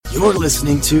You're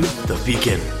listening to The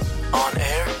Beacon, on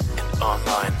air and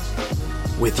online,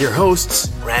 with your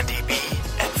hosts, Randy B.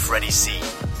 and Freddie C.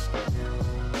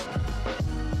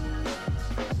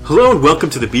 Hello and welcome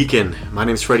to The Beacon. My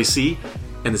name is Freddie C,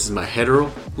 and this is my hetero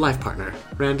life partner,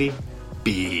 Randy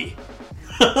B.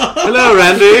 Hello,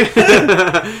 Randy.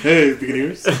 Hey,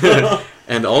 Beaconers.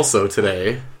 And also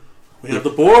today, we have the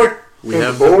board. We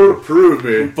have the board approved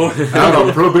me. Out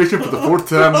on probation for the fourth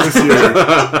time this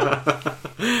year.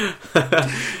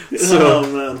 So,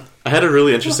 oh, man. I had a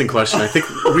really interesting question. I think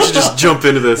we should just jump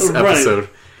into this episode.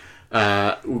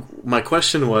 My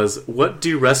question was, what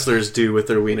do wrestlers do with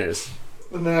their wieners?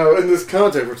 Now, in this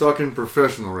context, we're talking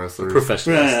professional wrestlers.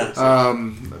 Professional wrestlers.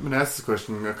 I've been asked this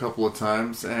question a couple of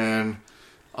times, and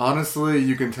honestly,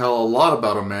 you can tell a lot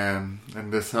about a man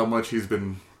and just how much he's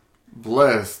been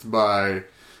blessed by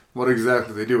what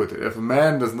exactly they do with it. If a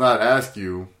man does not ask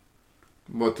you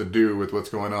what to do with what's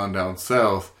going on down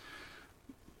south,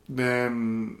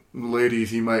 then, ladies,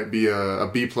 he might be a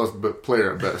B-plus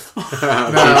player at best.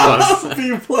 Now,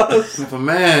 B-plus. If a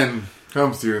man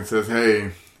comes to you and says,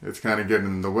 hey, it's kind of getting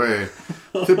in the way,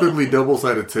 typically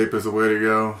double-sided tape is the way to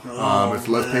go. It's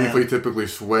less painful. You typically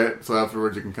sweat, so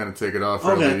afterwards you can kind of take it off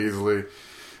fairly easily.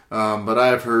 But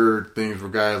I've heard things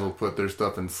where guys will put their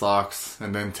stuff in socks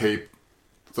and then tape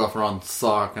stuff around the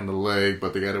sock and the leg,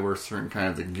 but they got to wear certain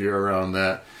kinds of gear around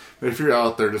that. But if you're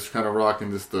out there just kind of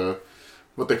rocking just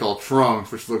what they call trunks,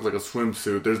 which look like a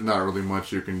swimsuit, there's not really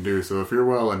much you can do. So if you're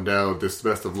well endowed, just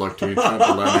best of luck to you. Trying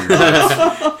to land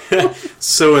your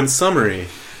So in summary,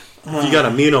 if you got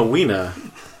a mean old wiener,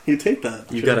 you tape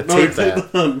that. You got to tape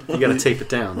that. You got to tape it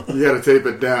down. You got to tape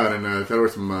it down, and if you wear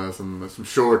some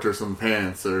shorts or some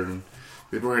pants, or if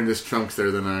you're wearing just trunks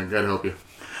there, then I got to help you.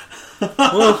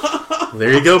 Well,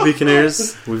 there you go,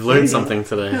 Beaconers. We've learned something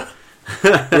today.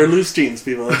 They're loose jeans,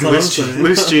 people. That's all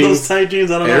loose jeans. Those tight jeans,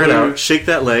 I don't know. Air it out. Shake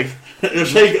that leg.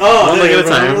 Shake. One leg at a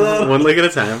time. One leg at a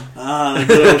time.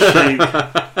 Good old shake.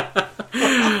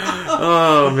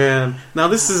 Oh, man. Now,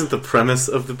 this isn't the premise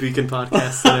of the Beacon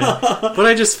podcast today, but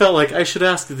I just felt like I should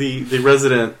ask the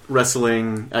resident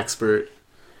wrestling expert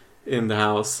in the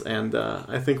house, and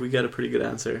I think we got a pretty good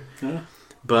answer. Yeah.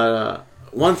 But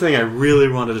one thing I really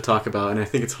wanted to talk about, and I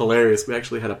think it's hilarious, we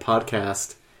actually had a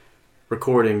podcast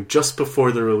recording just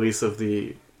before the release of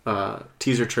the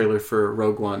teaser trailer for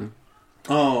Rogue One.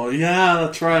 Oh, yeah,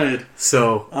 that's right.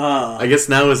 So, I guess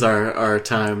now is our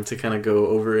time to kind of go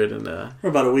over it. And we're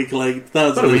about a week late.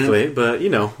 About a week late, but,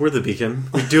 we're the Beacon.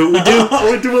 We do what we do.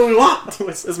 We do what we want.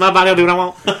 It's my body, I'll do what I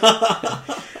want.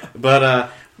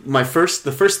 But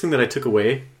the first thing that I took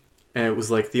away, and it was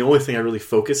like the only thing I really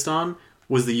focused on,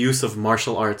 was the use of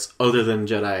martial arts other than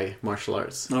Jedi martial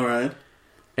arts. All right.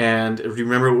 And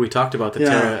remember what we talked about, the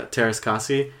Teräs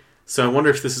Käsi? So I wonder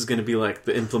if this is going to be like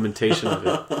the implementation of it.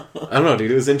 I don't know,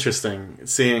 dude. It was interesting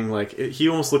seeing he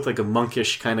almost looked like a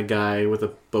monkish kind of guy with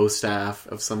a bow staff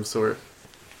of some sort.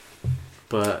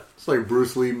 But it's like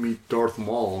Bruce Lee meet Darth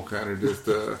Maul, kind of just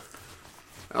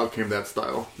out came that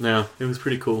style. Yeah, it was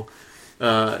pretty cool.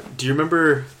 Do you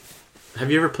remember? Have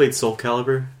you ever played Soul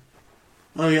Calibur?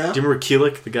 Oh yeah. Do you remember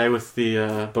Keelik, the guy with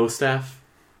the bow staff?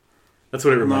 That's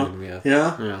what it reminded me of.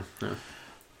 Yeah. Yeah.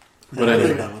 But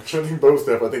anyway. I think bow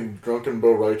staff. I think Drunken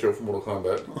Bo Raicho from Mortal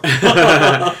Kombat.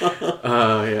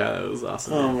 Yeah, it was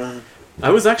awesome. Oh man. I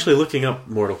was actually looking up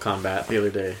Mortal Kombat the other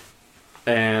day,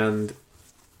 and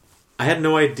I had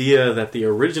no idea that the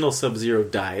original Sub-Zero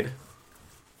died,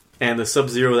 and the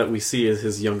Sub-Zero that we see is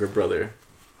his younger brother,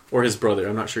 or his brother.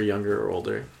 I'm not sure, younger or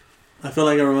older. I feel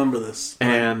like I remember this.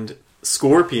 And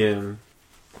Scorpion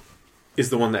is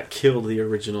the one that killed the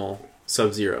original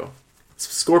Sub-Zero.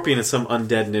 Scorpion is some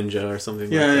undead ninja or something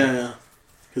like that. Yeah.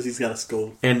 Because he's got a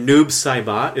skull. And Noob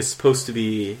Saibot is supposed to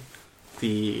be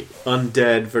the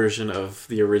undead version of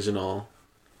the original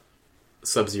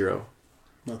Sub-Zero.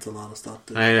 That's a lot of stuff,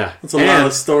 dude. Yeah. That's a lot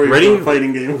of story for a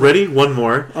fighting game. Ready? One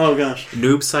more. Oh, gosh.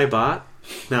 Noob Saibot.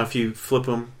 Now, if you flip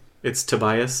them, it's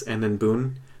Tobias and then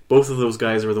Boone. Both of those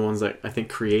guys were the ones that I think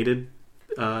created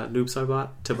Noob Saibot.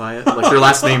 Tobias. Like, their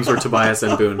last names were Tobias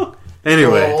and Boone.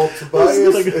 Anyway. Well,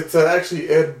 Tobias, it's actually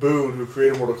Ed Boon who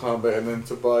created Mortal Kombat, and then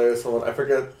Tobias, I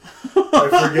forget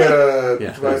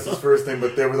Tobias' first name,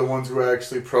 but they were the ones who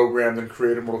actually programmed and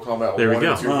created Mortal Kombat 1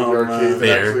 and 2 for the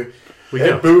arcades.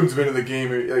 Ed Boon's been in the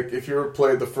game. Like, if you ever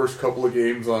played the first couple of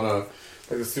games on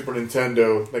the Super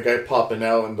Nintendo, the guy popping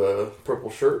out in the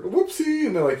purple shirt, whoopsie,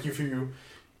 and then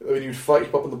when you'd fight, you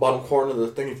pop in the bottom corner of the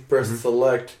thing, you press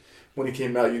select. When he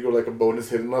came out, you go like a bonus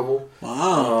hidden level.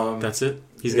 Wow. That's it.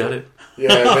 He's got it.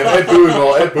 Yeah, and Ed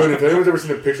Boon, if anyone's ever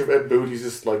seen a picture of Ed Boon, he's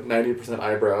just like 90%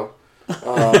 eyebrow.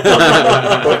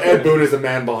 But Ed Boon is the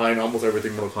man behind almost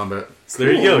everything Mortal Kombat. So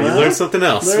there you go. Man. You learned something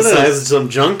else. There Besides some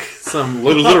junk, some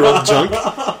literal junk,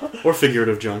 or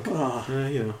figurative junk. However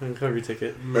you take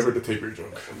it. Remember to tape your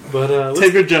junk. But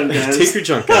take your junk, guys. Take your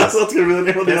junk, guys. That's going to be the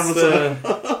name of the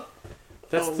episode.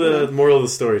 That's the moral of the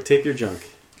story. Take your junk.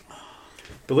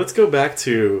 But let's go back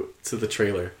to the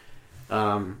trailer.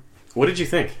 What did you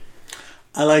think?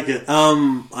 I like it.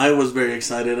 I was very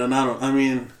excited, and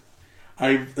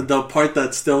the part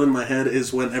that's still in my head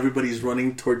is when everybody's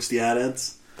running towards the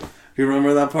AT-ATs. You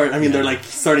remember that part? They're like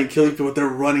starting killing people, but they're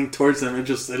running towards them. It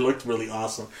looked really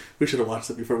awesome. We should have watched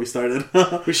it before we started.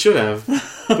 We should have,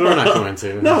 but we're not going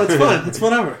to. No, it's fun. It's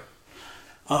whatever.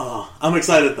 Oh, I'm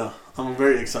excited though. I'm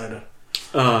very excited.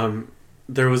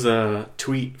 There was a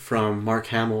tweet from Mark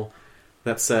Hamill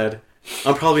that said,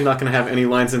 "I'm probably not going to have any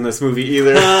lines in this movie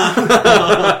either."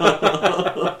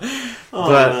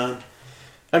 But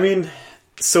man.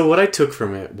 So what I took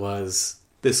from it was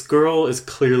this girl is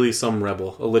clearly some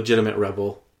rebel, a legitimate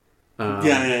rebel.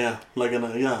 Yeah.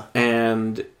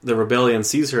 And the rebellion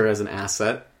sees her as an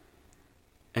asset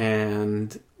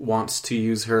and wants to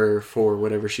use her for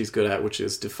whatever she's good at, which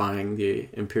is defying the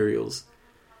Imperials.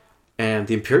 And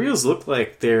the Imperials look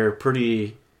like they're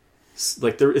pretty...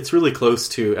 it's really close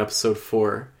to Episode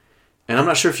 4. And I'm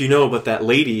not sure if you know, but that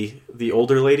lady, the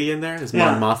older lady in there, is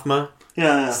Mon Mothma.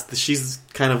 Yeah. She's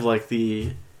kind of like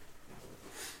the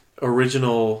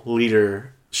original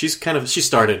leader. She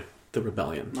started the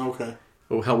rebellion. Okay.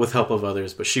 With help of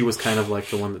others, but she was kind of like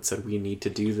the one that said, we need to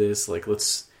do this. Like,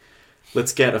 let's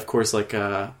get, of course, like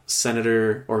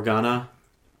Senator Organa,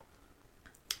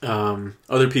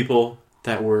 other people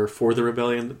that were for the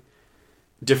rebellion,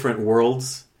 different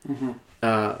worlds. Mm-hmm.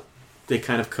 They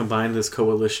kind of combined this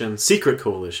coalition, secret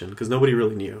coalition, because nobody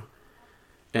really knew.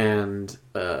 And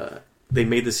they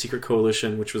made the secret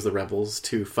coalition, which was the rebels,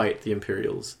 to fight the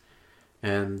Imperials.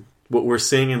 And what we're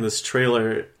seeing in this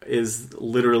trailer is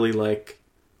literally like,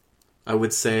 I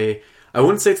wouldn't say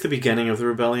it's the beginning of the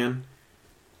rebellion,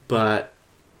 but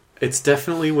it's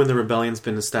definitely when the rebellion's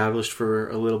been established for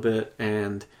a little bit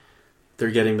and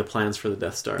they're getting the plans for the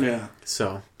Death Star. Yeah.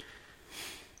 So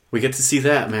we get to see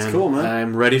that, man. It's cool, man.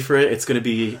 I'm ready for it. It's going to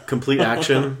be complete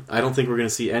action. I don't think we're going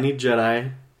to see any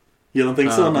Jedi. You don't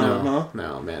think so?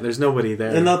 No, man. There's nobody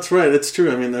there. And that's right. It's true.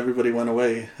 Everybody went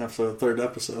away after the third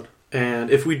episode. And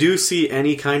if we do see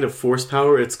any kind of force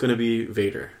power, it's going to be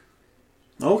Vader.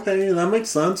 Okay, that makes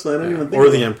sense. I didn't even think or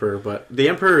of the that. Emperor, but the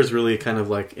Emperor is really kind of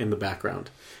like in the background.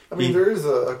 There is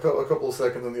a couple of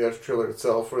seconds in the actual trailer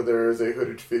itself where there is a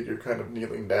hooded figure kind of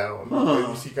kneeling down. And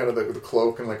you see kind of the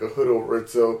cloak and like a hood over it.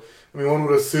 So, one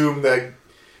would assume that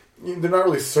they're not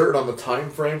really certain on the time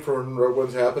frame for when Rogue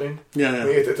One's happening. Yeah.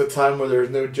 It's a time where there's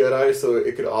no Jedi, so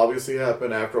it could obviously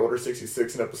happen after Order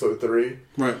 66 in Episode 3.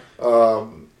 Right.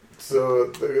 So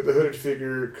the hooded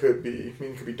figure could be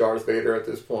Darth Vader at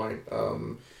this point.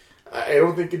 I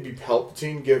don't think it'd be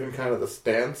Palpatine, given kind of the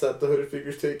stance that the hooded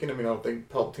figure's taking. I don't think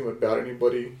Palpatine would bow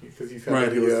anybody because he's kind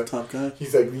of he was the top guy.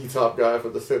 He's like the top guy for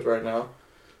the Sith right now.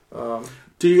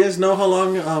 Do you guys know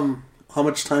how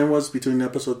much time was between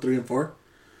Episode 3 and 4?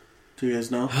 Do you guys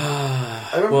know?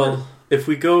 Well, if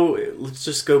we go, let's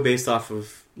just go based off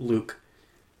of Luke.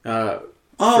 For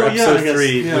Episode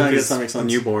 3, Luke is a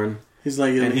newborn. He's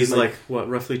like what,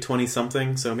 roughly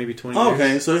 20-something, so maybe 20 years.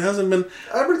 Okay, so it hasn't been...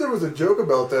 I remember there was a joke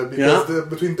about that, because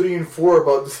between 3 and 4,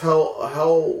 about just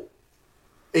how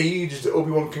aged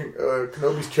Obi-Wan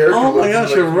Kenobi's character looks. Oh my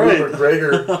gosh, you're right.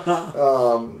 McGregor,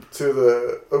 to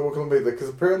the Obi-Wan Kenobi, because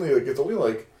apparently it's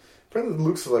only apparently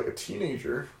Luke's like a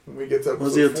teenager when we get to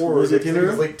Episode 4. Was he a teenager? He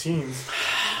was late teens.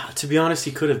 To be honest,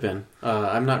 he could have been.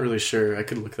 I'm not really sure. I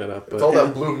could look that up. But it's all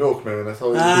that blue milk, man. That's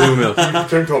how blue milk. He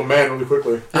turned to a man really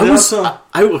quickly.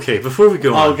 Okay, before we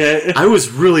go on, I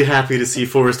was really happy to see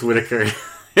Forrest Whitaker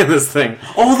in this thing.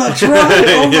 Oh, that's right!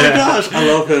 Oh my gosh, I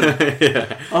love him.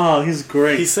 Yeah. Oh, he's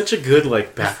great. He's such a good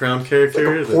background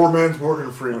character. Like a poor man's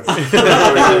Morgan Freeman.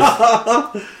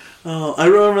 Oh, I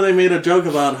remember they made a joke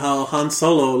about how Han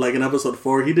Solo, in Episode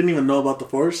 4, he didn't even know about the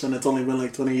Force, and it's only been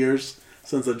 20 years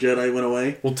since the Jedi went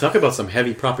away. We'll talk about some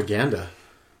heavy propaganda.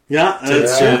 Yeah.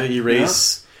 To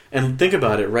erase. Yeah. And think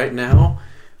about it, right now,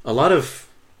 a lot of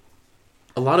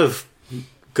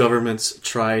governments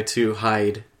try to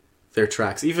hide their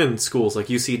tracks. Even schools, like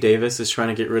UC Davis is trying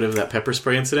to get rid of that pepper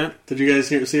spray incident. Did you guys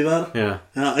see that? Yeah.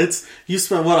 You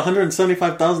spent,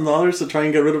 $175,000 to try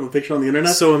and get rid of a picture on the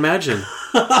internet? So imagine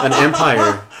an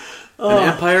empire. An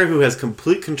empire who has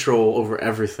complete control over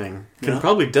everything can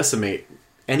probably decimate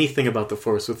anything about the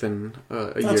Force within a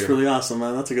year. That's really awesome,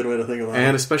 man. That's a good way to think about it.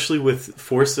 And especially with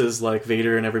forces like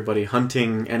Vader and everybody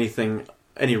hunting anything,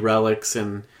 any relics,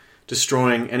 and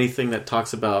destroying anything that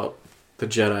talks about the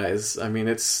Jedis, I mean,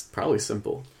 it's probably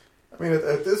simple. I mean,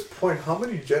 at this point, how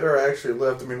many Jedi are actually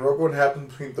left? I mean, Rogue One happened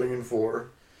between 3 and 4.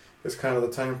 It's kind of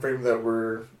the time frame that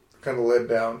we're kind of led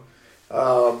down.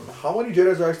 How many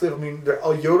Jedi are actually left? I mean,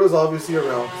 Yoda's obviously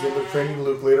around because they've been training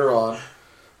Luke later on.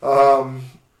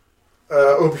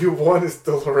 Obi-Wan is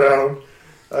still around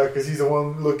because he's the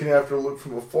one looking after Luke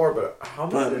from afar. But how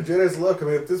many Jedi's left? I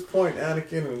mean, at this point,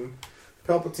 Anakin and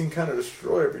Palpatine kind of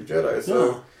destroy every Jedi.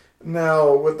 So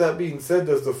now, with that being said,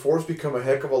 does the Force become a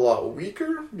heck of a lot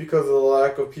weaker because of the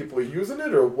lack of people using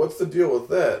it, or what's the deal with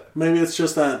that? Maybe it's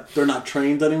just that they're not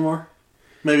trained anymore.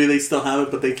 Maybe they still have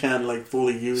it, but they can't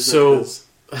fully use it. So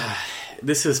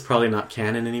this is probably not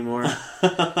canon anymore.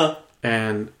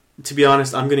 And to be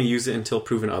honest, I'm going to use it until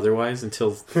proven otherwise.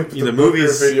 Until the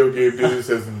movies, video game business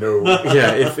says no.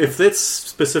 Yeah, if it's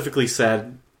specifically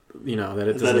said, that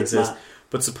it doesn't exist,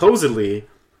 but supposedly,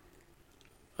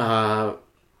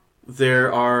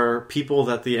 there are people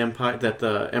that the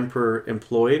Emperor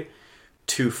employed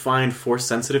to find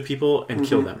Force-sensitive people and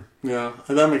kill them. Yeah,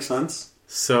 that makes sense.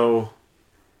 So,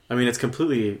 I mean, it's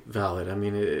completely valid. I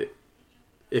mean,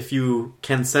 if you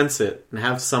can sense it and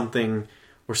have something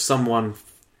or someone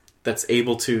that's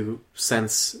able to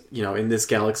sense, in this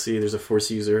galaxy there's a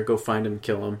Force user, go find him and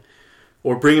kill him.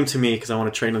 Or bring him to me because I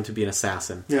want to train him to be an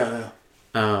assassin. Yeah.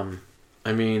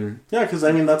 I mean... Yeah, because,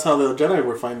 that's how the Jedi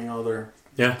were finding all their...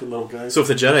 Yeah. The little guys. So if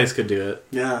the Jedis could do it...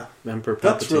 Yeah. Emperor Palpatine.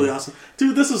 That's really awesome.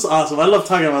 Dude, this is awesome. I love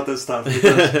talking about this stuff.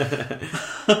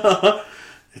 Because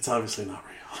it's obviously not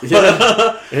real.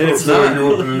 Yeah. And it's not. You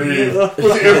will believe.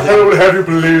 The Emperor will have you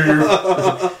believe.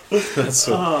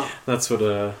 That's what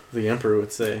the Emperor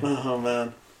would say. Oh,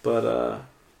 man. But,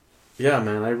 yeah,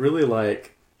 man, I really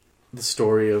like the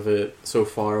story of it so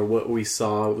far. What we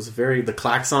saw was the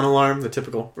klaxon alarm, the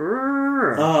typical...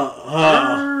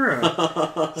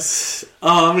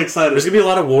 I'm excited. There's going to be a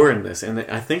lot of war in this, and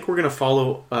I think we're going to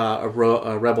follow a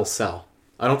rebel cell.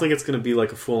 I don't think it's going to be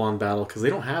like a full-on battle, because they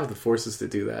don't have the forces to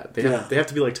do that. They have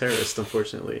to be like terrorists,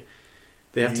 unfortunately.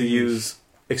 They have to use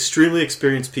extremely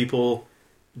experienced people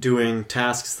doing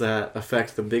tasks that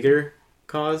affect the bigger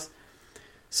cause.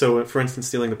 So, for instance,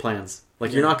 stealing the plans.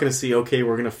 Like, you're not going to see, okay,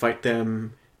 we're going to fight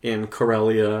them in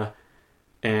Corellia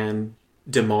and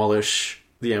demolish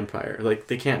the Empire. Like,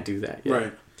 they can't do that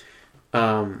yet.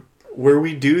 Right. Where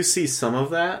we do see some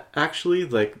of that, actually,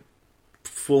 like,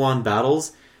 full-on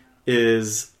battles,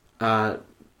 is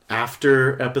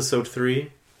after Episode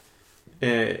 3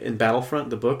 in Battlefront,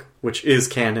 the book, which is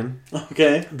canon.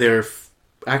 Okay. They're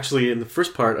actually, in the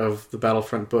first part of the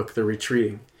Battlefront book, they're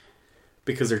retreating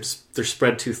because they're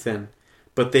spread too thin.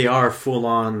 But they are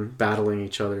full-on battling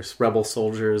each other, rebel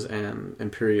soldiers and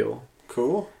Imperial.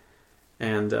 Cool.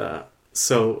 And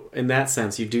so, in that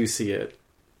sense, you do see it.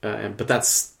 But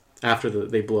that's after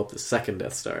they blow up the second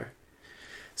Death Star.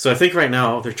 So I think right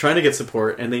now, they're trying to get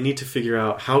support, and they need to figure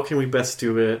out how can we best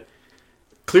do it.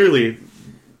 Clearly,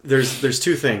 there's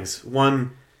two things.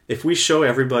 One, if we show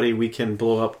everybody we can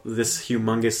blow up this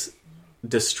humongous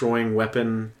destroying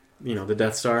weapon, the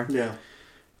Death Star. Yeah.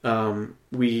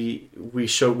 We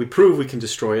prove we can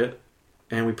destroy it,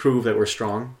 and we prove that we're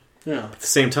strong. Yeah. At the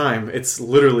same time, it's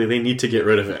literally they need to get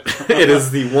rid of it. It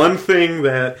is the one thing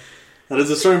that is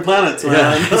destroying planets, man.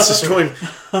 Yeah, it's destroying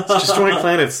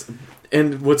planets.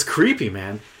 And what's creepy,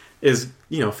 man, is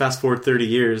fast forward 30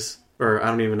 years, or I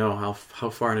don't even know how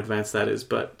far in advance that is,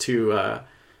 but to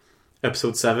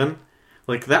Episode 7.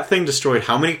 Like, that thing destroyed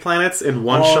how many planets in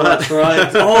one shot? That's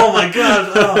right. Oh my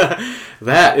god. Oh.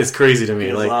 That is crazy to me.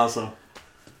 It's awesome.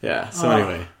 Yeah, so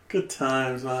anyway. Good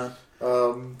times, man.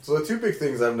 So the two big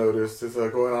things I've noticed is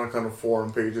going on kind of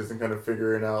forum pages and kind of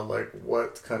figuring out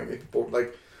what kind of get people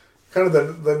kind of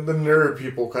the nerd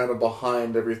people kind of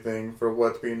behind everything for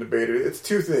what's being debated. It's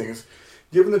two things.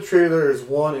 Given the trailer,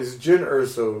 one is Jyn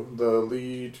Erso, the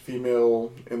lead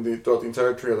female throughout the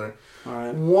entire trailer. All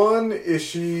right. One, is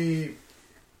she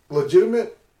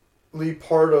legitimately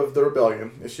part of the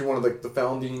rebellion? Is she one of the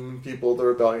founding people of the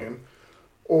rebellion?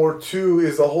 Or two,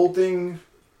 is the whole thing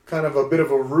kind of a bit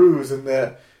of a ruse in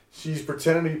that she's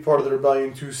pretending to be part of the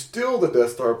rebellion to steal the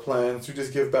Death Star plans to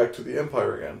just give back to the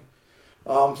Empire again?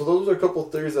 So those are a couple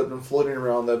of theories that have been floating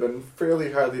around that have been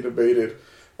fairly highly debated.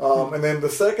 And then the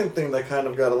second thing that kind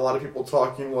of got a lot of people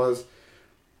talking was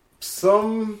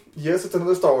yes, it's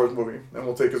another Star Wars movie, and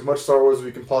we'll take as much Star Wars as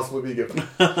we can possibly be given.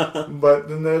 But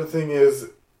another thing is,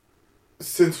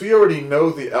 since we already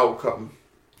know the outcome,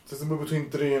 this is a movie between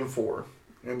 3 and 4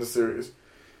 in the series,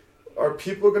 are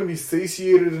people going to be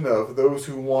satiated enough, those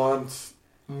who want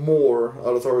more out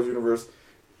of the Star Wars universe,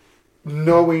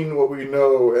 knowing what we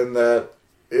know, and that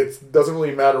it doesn't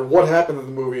really matter what happened in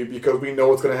the movie because we know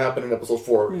what's going to happen in episode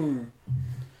 4. So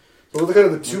those are kind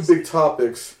of the two big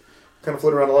topics kind of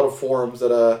floating around a lot of forums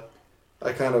that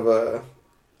I kind of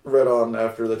read on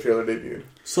after the trailer debuted.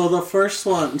 So the first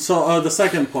one, the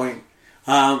second point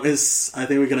is, I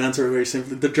think we can answer it very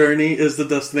simply. The journey is the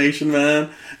destination, man.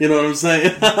 You know what I'm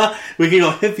saying? We can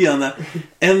go hippie on that.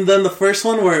 And then the first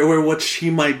one, where what she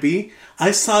might be,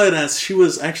 I saw it as she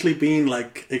was actually being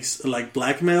like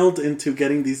blackmailed into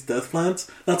getting these death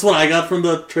plants. That's what I got from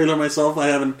the trailer myself. I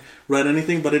haven't read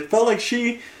anything, but it felt like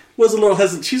she was a little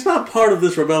hesitant. She's not part of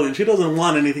this rebellion. She doesn't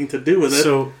want anything to do with it.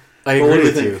 So I agree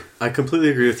with you. I completely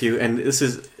agree with you. And this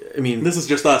is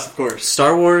just us, of course.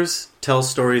 Star Wars tells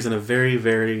stories in a very,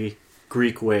 very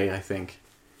Greek way, I think.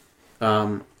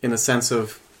 In the sense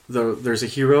of there's a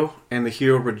hero, and the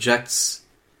hero rejects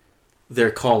their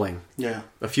calling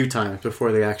a few times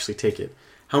before they actually take it.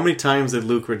 How many times did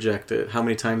Luke reject it? How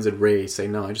many times did Rey say,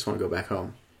 no, I just want to go back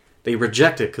home? They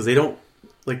reject it because they don't,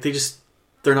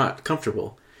 they're not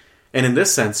comfortable. And in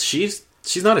this sense, she's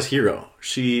not a hero.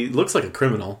 She looks like a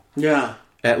criminal. Yeah.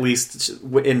 At least,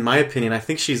 in my opinion, I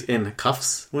think she's in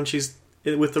cuffs when she's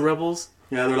with the rebels.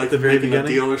 Yeah, they're like the very making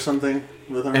beginning. A deal or something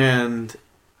with her. And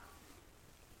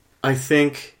I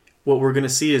think what we're going to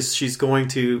see is she's going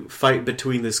to fight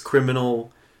between this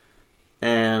criminal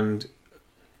and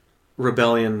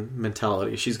rebellion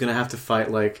mentality. She's going to have to fight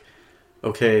like,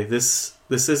 okay, this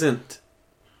isn't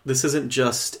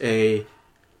just a,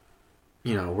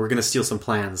 we're going to steal some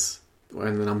plans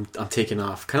and then I'm taking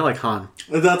off. Kind of like Han.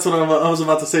 That's what I was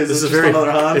about to say. This is just another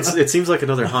Han? It seems like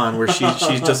another Han where she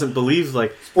doesn't believe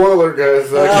like... Spoiler, guys.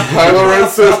 Kylo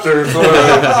Ren's sister.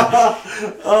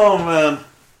 Oh, man.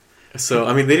 So,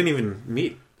 I mean, they didn't even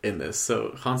meet in this.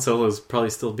 So Han Solo's probably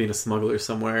still being a smuggler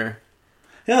somewhere.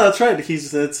 Yeah, that's right.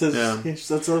 That's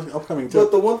upcoming too.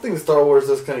 But the one thing Star Wars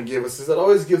does kind of give us is that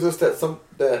always gives us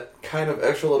that kind of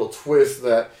extra little twist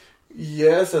that,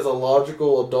 yes, as a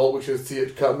logical adult we should see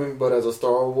it coming, but as a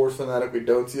Star Wars fanatic we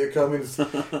don't see it coming.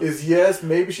 Is yes,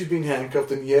 maybe she's being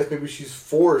handcuffed, and yes, maybe she's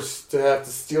forced to have to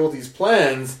steal these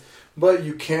plans, but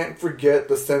you can't forget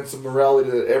the sense of morality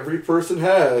that every person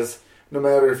has, no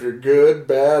matter if you're good,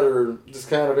 bad, or just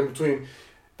kind of in between.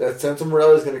 That sense of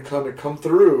morality is going to come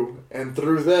through, and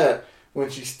through that, when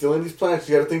she's stealing these plans,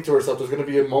 she's got to think to herself, there's going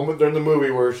to be a moment during the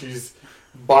movie where she's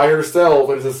by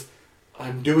herself, and says,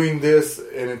 I'm doing this,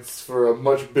 and it's for a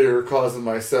much bigger cause than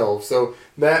myself. So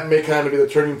that may kind of be the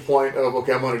turning point of,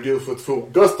 okay, I'm going to do this with full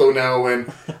gusto now,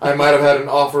 when I might have had an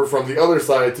offer from the other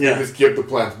side to just give the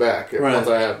plans back once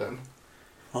I have them.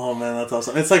 Oh man, that's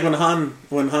awesome. It's like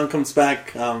when Han comes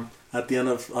back at the end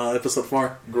of episode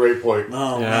 4. Great point.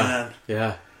 Oh man.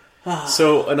 Yeah.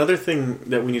 So another thing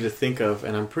that we need to think of,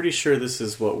 and I'm pretty sure this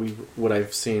is what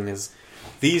I've seen, is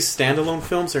these standalone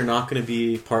films are not going to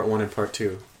be part 1 and part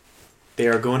 2. They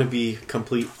are going to be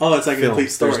complete. Oh, it's like films. a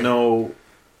complete story. There's no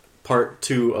part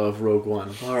 2 of Rogue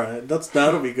One. All right,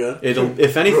 that'll be good. It'll,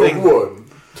 if anything, Rogue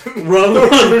One.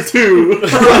 Rogue One 2.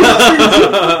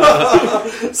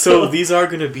 So these are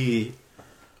going to be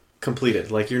completed.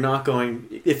 Like, you're not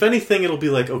going... If anything, it'll be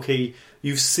like, okay,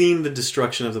 you've seen the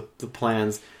destruction of the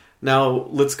plans. Now,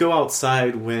 let's go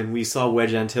outside when we saw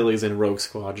Wedge Antilles in Rogue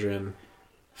Squadron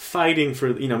fighting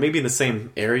for, maybe in the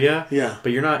same area. Yeah.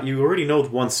 But you already know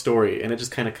one story, and it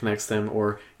just kind of connects them.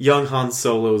 Or young Han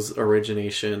Solo's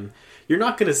origination. You're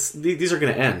not going to... These are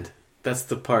going to end. That's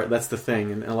the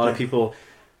thing. And a lot of people...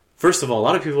 First of all, a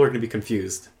lot of people are going to be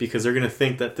confused because they're going to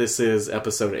think that this is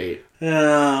episode 8.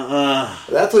 Yeah.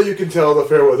 That's how you can tell the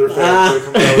Fairweather fans.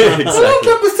 Exactly. Look,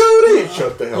 episode 8!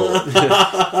 Shut the hell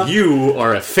up. You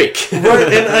are a fake.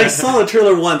 Right, and I saw the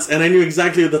trailer once, and I knew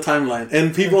exactly the timeline.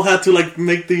 And people had to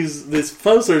make these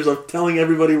posters of telling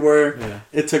everybody where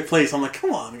it took place. I'm like,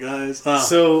 come on, guys.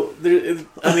 So,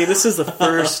 this is the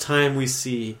first time we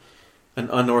see an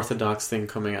unorthodox thing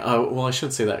coming out. Oh, well, I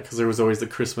shouldn't say that because there was always the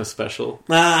Christmas special.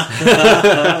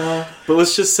 But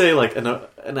let's just say like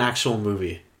an actual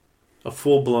movie, a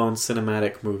full-blown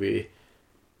cinematic movie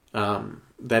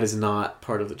that is not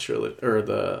part of the trilogy or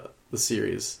the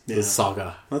series, the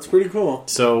saga. That's pretty cool.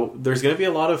 So there's going to be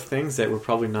a lot of things that we're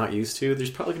probably not used to. There's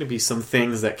probably going to be some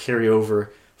things that carry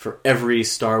over for every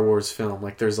Star Wars film.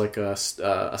 Like there's like a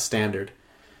standard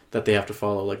that they have to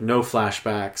follow, like no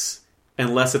flashbacks.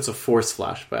 Unless it's a Force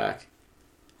flashback.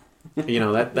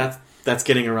 That's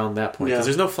getting around that point. Because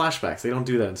there's no flashbacks. They don't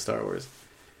do that in Star Wars.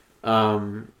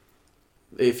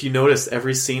 If you notice,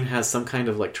 every scene has some kind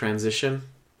of like transition.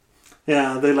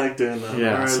 Yeah, they like doing that.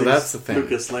 Yeah, so that's the thing.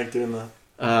 Lucas liked doing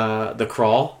that. The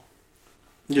crawl.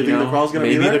 You think the crawl's going to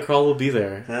be there? Maybe the crawl will be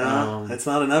there. Yeah, it's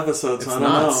not an episode, so I don't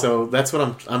know. know. So that's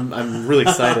what I'm really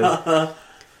excited.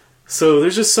 So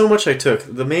there's just so much I took.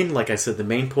 The main, like I said, the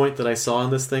main point that I saw in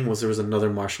this thing was there was another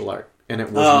martial art, and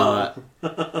it was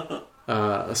not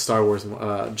a Star Wars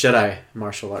Jedi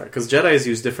martial art, because Jedis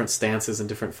use different stances and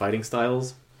different fighting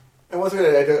styles. And once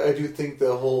again, I do think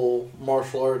the whole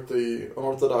martial art, the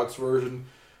unorthodox version,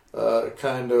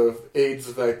 kind of aids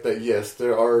the fact that yes,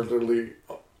 there are literally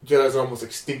Jedis are almost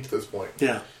extinct at this point.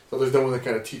 Yeah. So there's no one that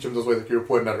kind of teach them those ways that you were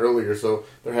pointing out earlier. So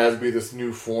there has to be this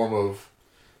new form of,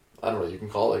 I don't know, you can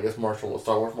call it, I guess,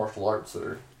 Star Wars martial arts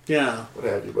or what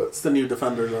have you. But it's the new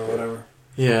Defenders or whatever.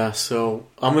 Yeah, so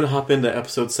I'm going to hop into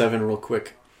Episode 7 real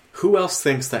quick. Who else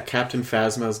thinks that Captain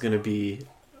Phasma is going to be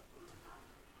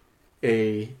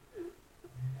a...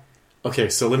 Okay,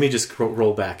 so let me just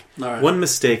roll back. All right. One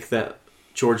mistake that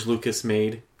George Lucas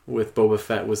made with Boba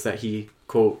Fett was that he,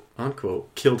 quote,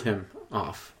 unquote, killed him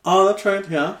off. Oh, that's right,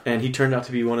 yeah. And he turned out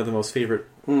to be one of the most favorite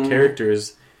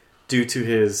characters due to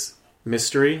his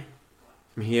mystery.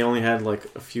 I mean, he only had like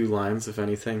a few lines, if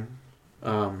anything.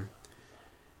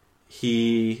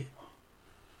 He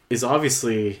is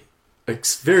obviously a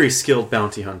very skilled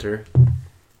bounty hunter.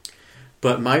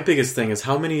 But my biggest thing is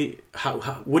how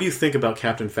what do you think about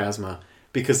Captain Phasma?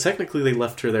 Because technically they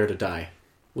left her there to die.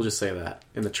 We'll just say that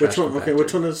in the trash. Which one? Okay,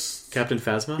 which one is Captain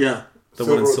Phasma? Yeah, the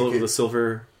one in silver, the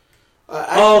silver.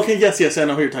 okay, yes, I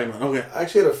know who you're talking about. Okay, I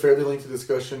actually had a fairly lengthy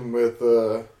discussion with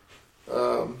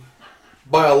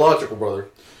biological brother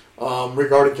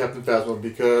regarding Captain Phasma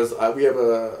because we have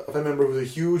a family member who's a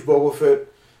huge Boba Fett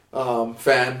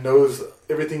fan, knows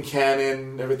everything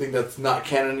canon, everything that's not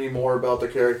canon anymore about the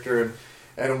character,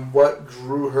 and what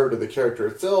drew her to the character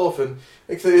itself, and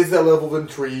like I said, is that level of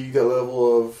intrigue, that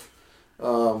level of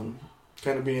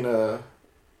kind of being a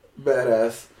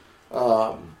badass,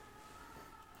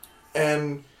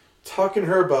 and talking to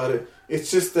her about it.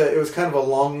 It's just that it was kind of a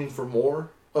longing for more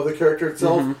of the character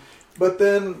itself. Mm-hmm. But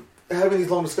then having these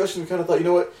long discussions, we kind of thought, you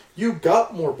know what? You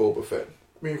got more Boba Fett.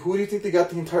 I mean, who do you think they got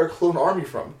the entire clone army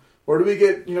from? Where do we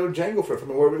get, Jango Fett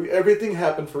from? Everything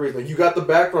happened for a reason. Like, you got the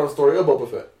background story of Boba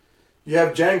Fett. You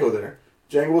have Jango there.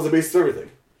 Jango was the basis of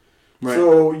everything. Right.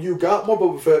 So you got more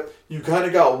Boba Fett. You kind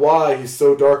of got why he's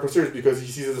so dark and serious, because he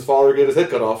sees his father get his head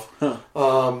cut off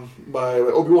by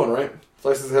Obi-Wan, right?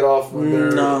 Slices his head off when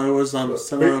they're... No, it was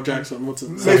Samuel L. Jackson. What's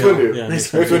it? Mace Windu. Yeah,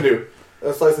 Mace Windu.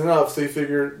 Slicing it off, so you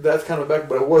figure that's kind of back,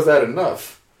 but was that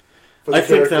enough? I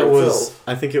think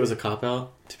it was a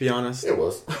cop-out, to be honest. It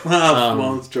was.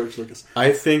 Well, it's George Lucas.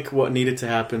 I think what needed to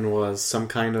happen was some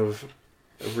kind of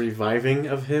reviving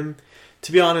of him.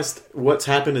 To be honest, what's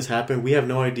happened has happened. We have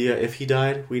no idea if he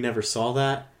died. We never saw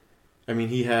that. I mean,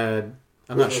 he had...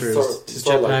 I'm not sure. His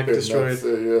jetpack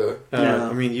destroyed.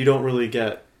 I mean, you don't really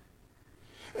get...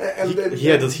 I'm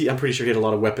pretty sure he had a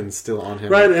lot of weapons still on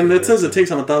him. Right, and it says it takes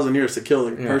him 1,000 years to kill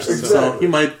a person, exactly. So he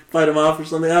might fight him off or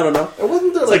something. I don't know. And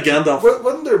wasn't there like Gandalf?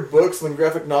 Wasn't there books and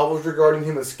graphic novels regarding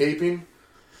him escaping?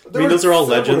 Those are all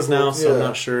legends now, so I'm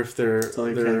not sure if they're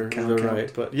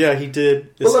right. But yeah, he did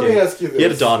escape. But let me ask you this: he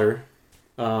had a daughter,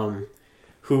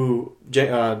 who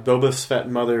Boba's Fett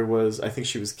mother was. I think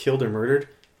she was killed or murdered,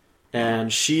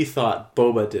 and she thought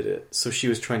Boba did it, so she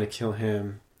was trying to kill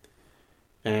him,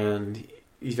 and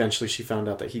eventually she found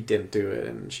out that he didn't do it,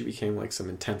 and she became like some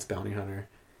intense bounty hunter.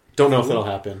 Don't know if that'll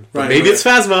happen. But maybe it's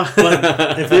Phasma.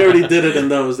 But if they already did it in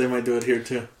those, they might do it here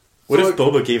too. What if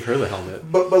Boba gave her the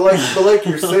helmet? But like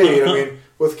you're saying, I mean,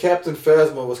 with Captain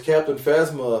Phasma, was Captain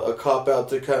Phasma a cop-out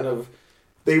to kind of...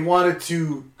 They wanted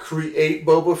to create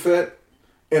Boba Fett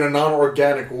in a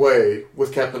non-organic way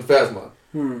with Captain Phasma.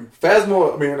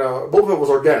 Phasma, Boba Fett was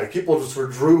organic. People just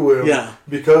drew him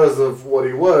because of what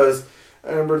he was. I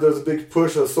remember there was a big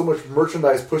push of so much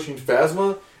merchandise pushing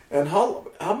Phasma. And how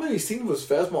many scenes was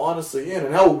Phasma honestly in?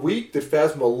 And how weak did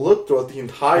Phasma look throughout the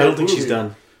entire movie? I don't think she's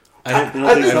done. I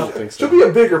don't think so. She'll be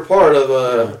a bigger part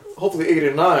of hopefully 8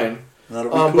 and 9.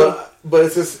 That'll be cool. But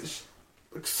it's just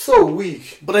so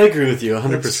weak. But I agree with you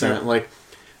 100%. Like,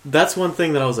 that's one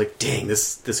thing that I was like, dang,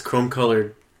 this chrome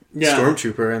colored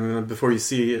stormtrooper. And then before you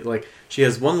see it, like, she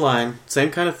has one line, same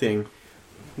kind of thing.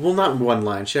 Well, not one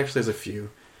line. She actually has a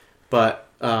few. But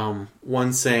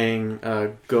one saying,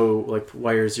 go, like,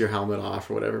 wires your helmet off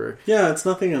or whatever. Yeah, it's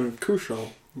nothing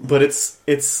crucial. But it's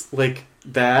like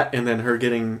that, and then her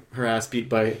getting her ass beat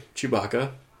by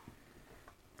Chewbacca.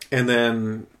 And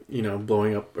then,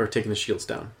 blowing up or taking the shields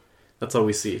down. That's all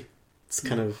we see. It's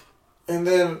kind of... And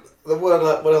then, what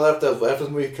I laughed at was after the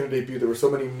movie kind of debuted, there were so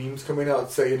many memes coming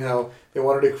out saying how they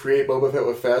wanted to create Boba Fett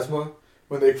with Phasma.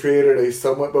 When they created a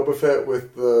somewhat Boba Fett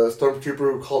with the Stormtrooper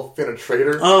who called Finn a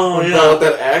traitor. Oh, yeah.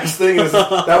 That axe thing,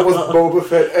 that was Boba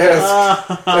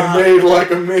Fett-esque. And made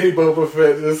like a mini Boba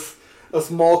Fett. a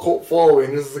small cult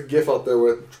following. There's a GIF out there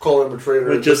with calling him a traitor.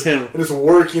 With just him. And just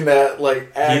working that,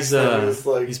 like, accent.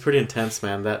 He's pretty intense,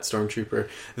 man, that Stormtrooper.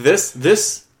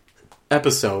 This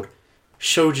episode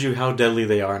showed you how deadly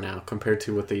they are now compared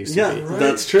to what they used to be. Yeah,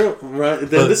 that's true. Right.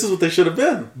 Then this is what they should have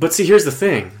been. But see, here's the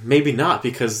thing. Maybe not,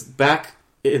 because back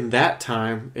in that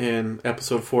time, in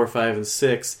episode 4, 5, and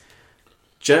 6...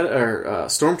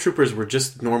 Stormtroopers were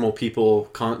just normal people.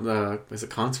 Is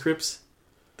it conscripts?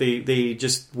 They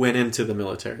just went into the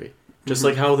military, just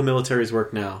like how the militaries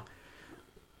work now.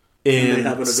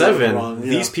 In 7,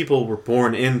 these people were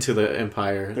born into the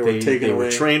Empire. They were taken away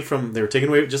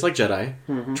just like Jedi,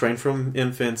 trained from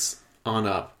infants on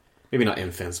up. Maybe not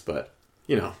infants, but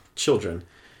children.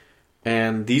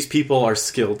 And these people are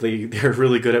skilled. They're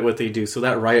really good at what they do. So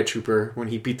that riot trooper, when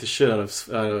he beat the shit out of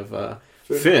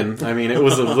Finn, I mean, it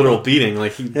was a literal beating.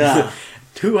 Like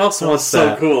who else wants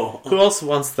that? So cool. Who else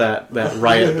wants that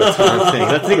riot baton thing?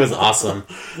 That thing was awesome.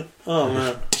 Oh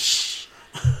man,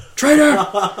 traitor.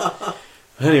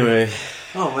 Anyway.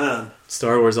 Oh man,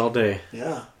 Star Wars all day.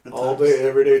 Yeah, all day,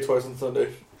 every day, twice on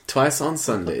Sunday. Twice on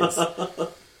Sundays.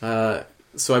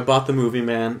 So I bought the movie,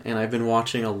 man, and I've been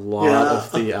watching a lot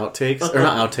of the outtakes, or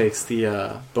not outtakes,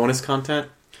 the bonus content.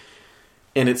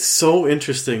 And it's so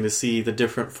interesting to see the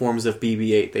different forms of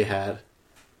BB-8 they had.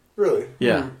 Really?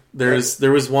 Yeah. There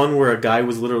was one where a guy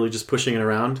was literally just pushing it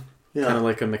around, kind of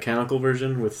like a mechanical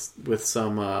version with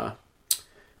some what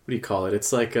do you call it?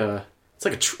 It's like a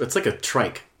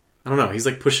trike. I don't know. He's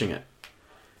like pushing it.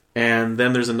 And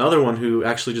then there's another one who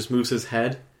actually just moves his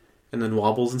head and then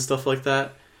wobbles and stuff like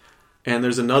that. And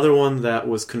there's another one that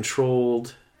was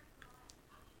controlled.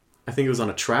 I think it was on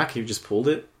a track. He just pulled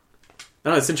it.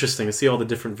 No, it's interesting to see all the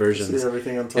different versions. See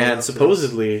everything on and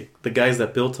supposedly, the guys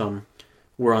that built them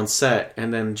were on set,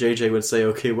 and then JJ would say,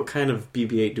 okay, what kind of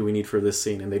BB-8 do we need for this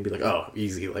scene? And they'd be like, oh,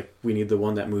 easy. Like, we need the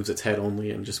one that moves its head only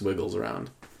and just wiggles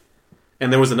around.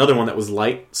 And there was another one that was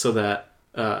light, so that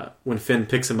when Finn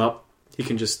picks him up, he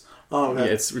can just... Oh, okay.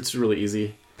 Yeah, it's really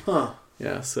easy. Huh.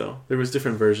 Yeah, so there was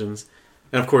different versions.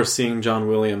 And, of course, seeing John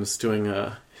Williams doing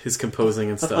his composing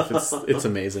and stuff, it's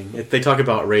amazing. They talk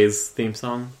about Rey's theme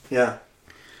song. Yeah.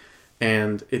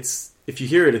 And if you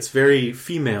hear it, it's very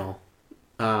female,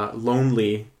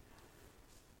 lonely.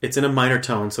 It's in a minor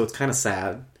tone, so it's kind of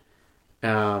sad.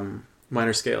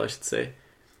 Minor scale, I should say.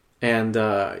 And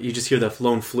you just hear that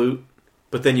lone flute,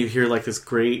 but then you hear like this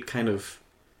great kind of...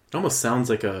 It almost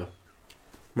sounds like a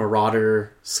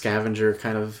marauder, scavenger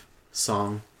kind of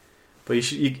song. But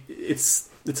it's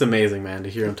amazing, man, to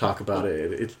hear him talk about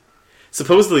it.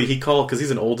 Supposedly he called, because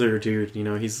he's an older dude,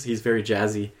 he's very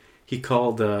jazzy. He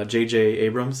called J.J.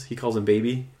 Abrams. He calls him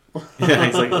baby. Yeah,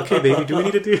 he's like, okay, baby, do we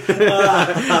need to do?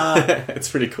 It's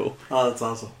pretty cool. Oh, that's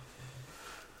awesome.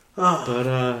 Oh.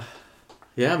 But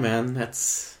yeah, man,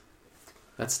 that's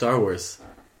Star Wars.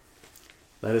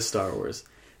 That is Star Wars.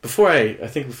 Before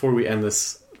we end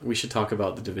this, we should talk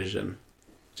about The Division,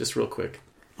 just real quick.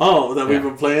 Oh, we've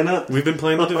been playing it? We've been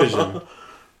playing The Division.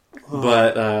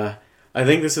 But I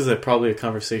think this is probably a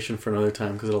conversation for another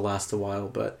time because it'll last a while.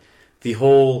 But the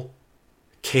whole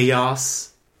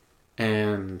chaos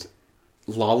and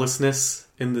lawlessness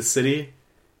in the city,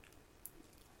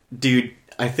 dude,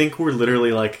 I think we're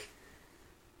literally like,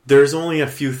 there's only a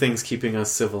few things keeping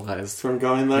us civilized. From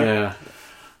going there? Yeah.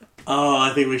 Oh,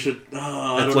 I think we should...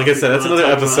 like I said, that's another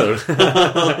episode.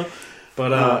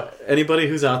 But anybody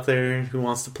who's out there who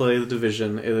wants to play The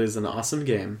Division, it is an awesome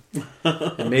game.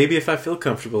 And maybe if I feel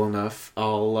comfortable enough,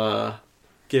 I'll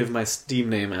give my Steam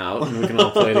name out and we can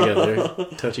all play together,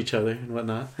 touch each other and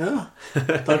whatnot. Yeah.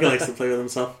 Duncan likes to play with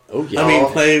himself. Oh, yeah. I mean,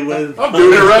 play with... I'm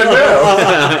doing it right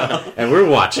now. And we're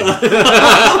watching.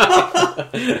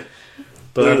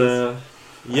 But,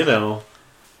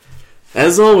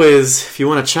 as always, if you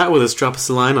want to chat with us, drop us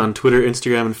a line on Twitter,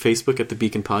 Instagram, and Facebook at The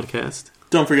Beacon Podcast.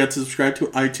 Don't forget to subscribe to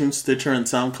iTunes, Stitcher, and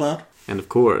SoundCloud. And of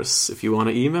course, if you want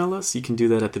to email us, you can do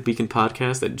that at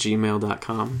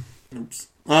thebeaconpodcast@gmail.com. Oops.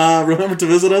 Remember to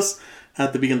visit us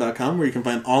at thebeacon.com where you can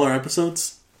find all our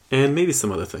episodes. And maybe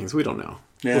some other things. We don't know.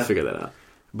 Yeah. We'll figure that out.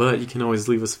 But you can always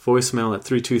leave us a voicemail at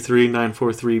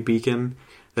 323-943-BEACON.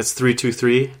 That's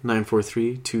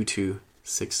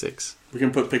 323-943-2266. We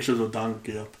can put pictures of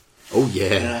Donkey up. Oh, yeah.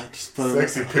 Yeah, just put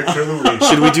Sexy picture of the week.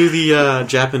 Should we do the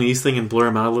Japanese thing and blur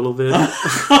them out a little bit?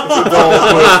 It's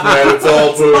all push, man. It's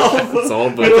all push. It's all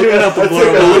We don't even have to I blur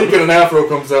take them a out. leak and an afro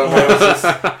comes out, man. It's just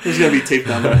There's going to be tape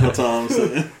down there. That's all I'm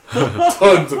saying.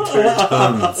 tons of tape.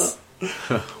 Tons.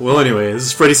 Well, anyway, this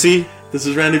is Freddie C. This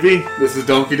is Randy B. This is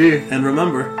Donkey D. And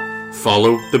remember...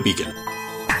 Follow the beacon.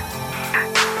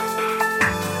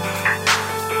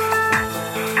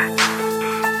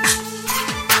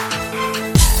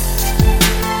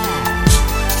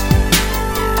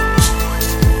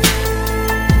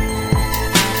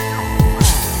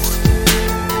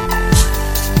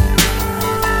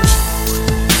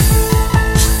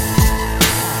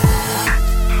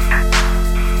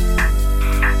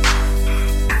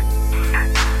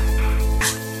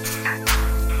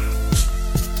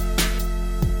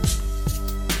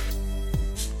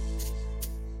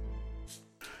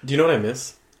 Do you know what I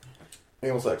miss?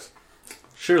 Anal sex.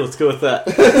 Sure, let's go with that.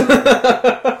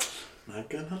 Not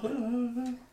gonna lie.